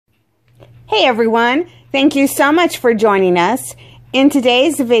Hey everyone, thank you so much for joining us. In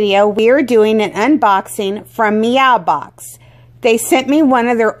today's video, we are doing an unboxing from MeowBox. They sent me one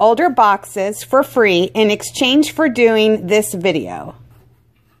of their older boxes for free in exchange for doing this video.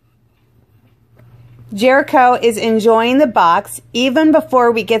 Jericho is enjoying the box even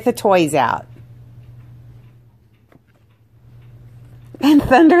before we get the toys out. And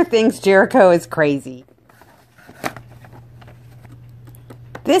Thunder thinks Jericho is crazy.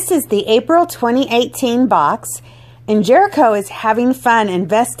 This is the April 2018 box, and Jericho is having fun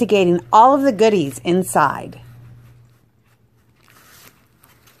investigating all of the goodies inside.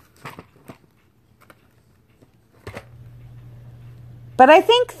 But I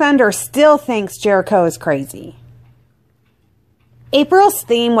think Thunder still thinks Jericho is crazy. April's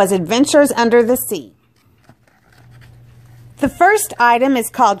theme was Adventures Under the Sea. The first item is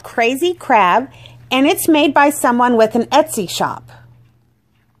called Crazy Crab, and it's made by someone with an Etsy shop.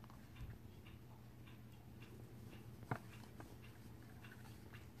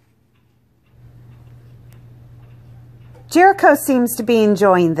 Jericho seems to be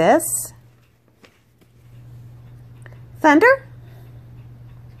enjoying this. Thunder?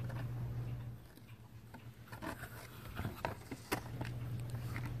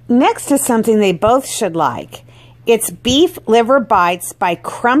 Next is something they both should like. It's Beef Liver Bites by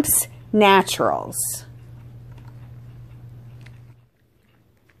Crumps Naturals.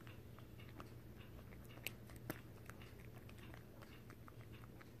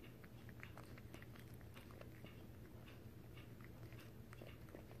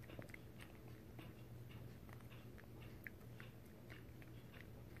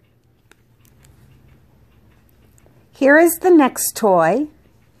 Here is the next toy.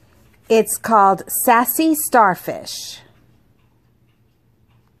 It's called Sassy Starfish.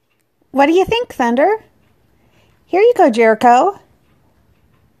 What do you think, Thunder? Here you go, Jericho.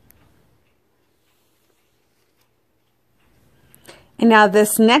 And now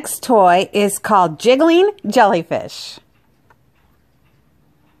this next toy is called Jiggling Jellyfish.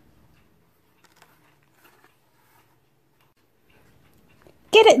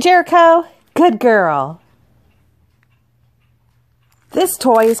 Get it, Jericho. Good girl. This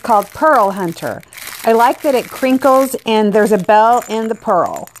toy is called Pearl Hunter. I like that it crinkles and there's a bell in the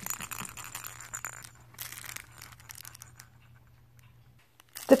pearl.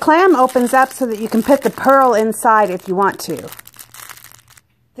 The clam opens up so that you can put the pearl inside if you want to.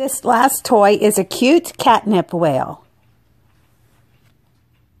 This last toy is a cute catnip whale.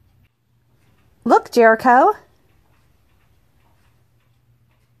 Look, Jericho.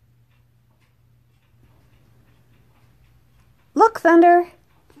 Look, Thunder.